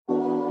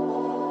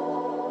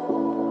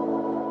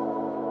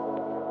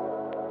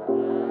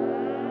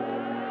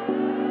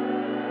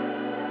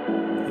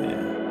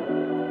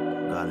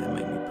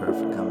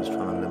I'm just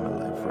trying to live my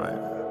life right.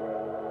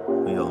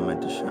 We all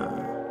meant to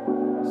shine.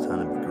 It's time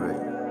to be great.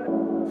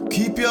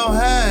 Keep your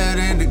head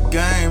in the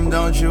game,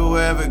 don't you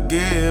ever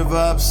give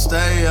up.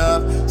 Stay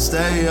up,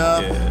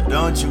 yeah.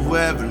 Don't you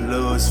ever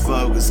lose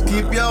focus.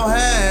 Keep your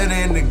head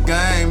in the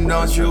game,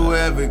 don't you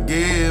ever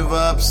give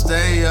up.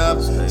 Stay up,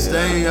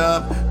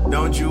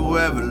 don't you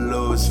ever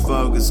lose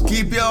focus.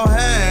 Keep your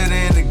head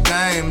in the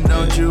game,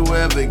 don't you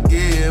ever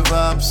give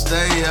up.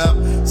 Stay up,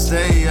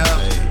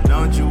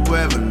 don't you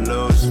ever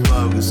lose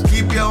focus.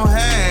 Keep your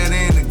head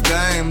in the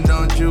game,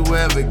 don't you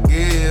ever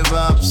give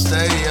up.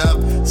 Stay up,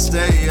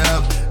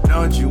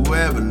 don't you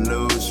ever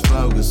lose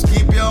focus.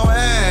 Keep your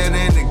head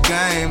in the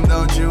game,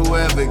 don't you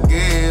ever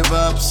give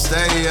up.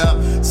 Stay up,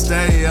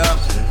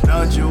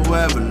 don't you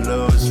ever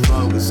lose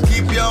focus.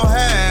 Keep your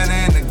head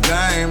in the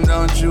game,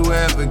 don't you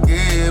ever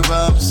give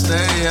up.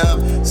 Stay up,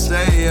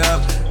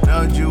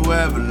 don't you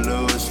ever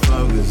lose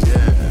focus, yeah.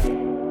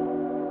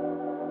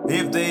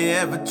 If they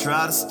ever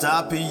try to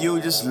stop you,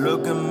 just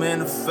look them in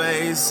the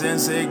face and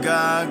say,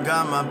 God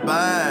got my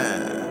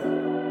back.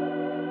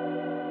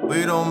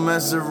 We don't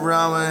mess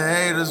around with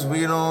haters,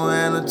 we don't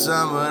have no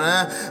time for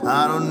that.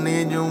 I don't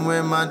need you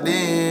in my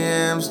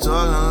DMs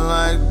talking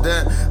like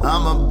that.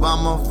 I'm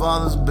about my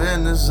father's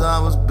business, I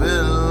was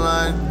built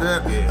like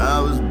that.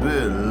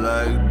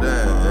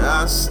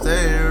 I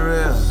stay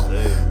real,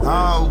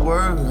 I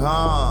work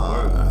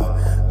hard.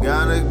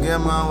 Gotta get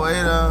my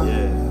weight up,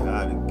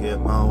 get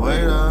my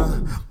weight up.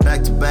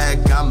 Back to back,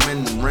 I'm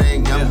in the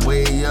ring, I'm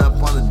way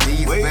up on the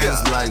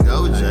defense like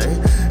OJ.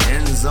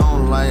 End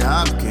zone like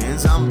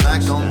Hopkins, I'm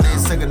back on their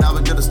second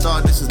album, get a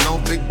star, this is no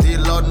big deal.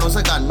 Lord knows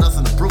I got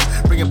nothing to prove.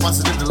 Bringing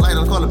positive delight,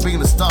 I'm calling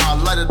being a star. I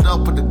light it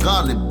up with the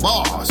godly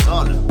bars.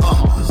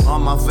 All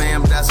my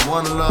fam, that's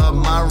one love,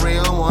 my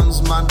real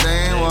ones, my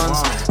day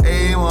ones.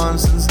 A1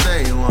 since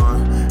day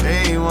one,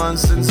 A1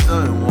 since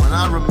day one.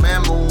 I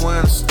remember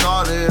when it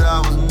started, I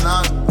was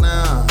knocked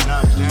down.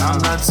 I'm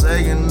not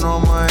taking no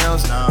more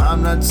else,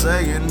 I'm not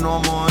taking no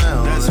more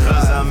else. That's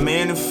cause I'm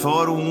in it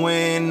for the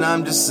win,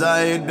 I'm just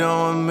out here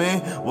doing me.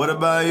 What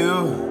about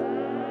you?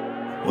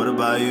 What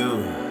about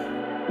you?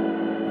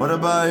 What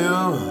about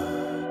you?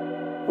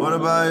 What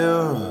about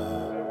you?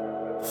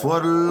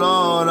 For the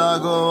Lord I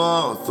go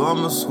out, for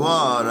my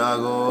squad I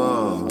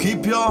go out.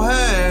 Keep your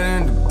head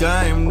in the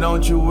game,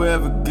 don't you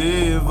ever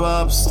give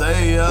up.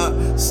 Stay up,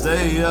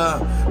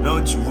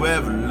 don't you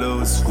ever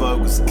lose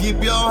focus.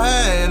 Keep your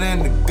head in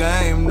the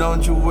game,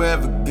 don't you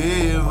ever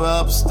give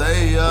up.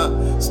 Stay up,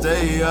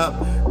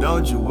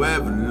 don't you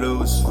ever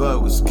lose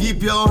focus.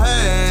 Keep your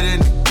head in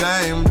the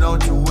game,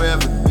 don't you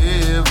ever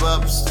give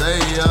up.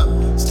 Stay up,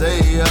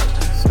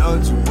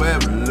 don't you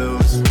ever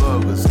lose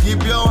focus.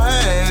 Keep your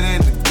head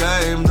in the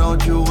game,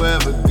 don't you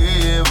ever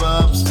give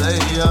up.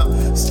 Stay up,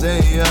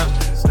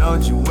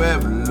 don't you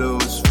ever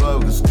lose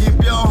focus.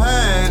 Keep your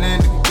head in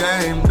the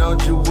game,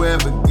 don't you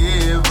ever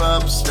give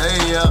up.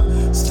 Stay up,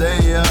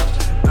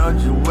 don't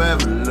you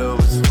ever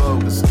lose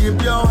focus.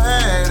 Keep your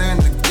head in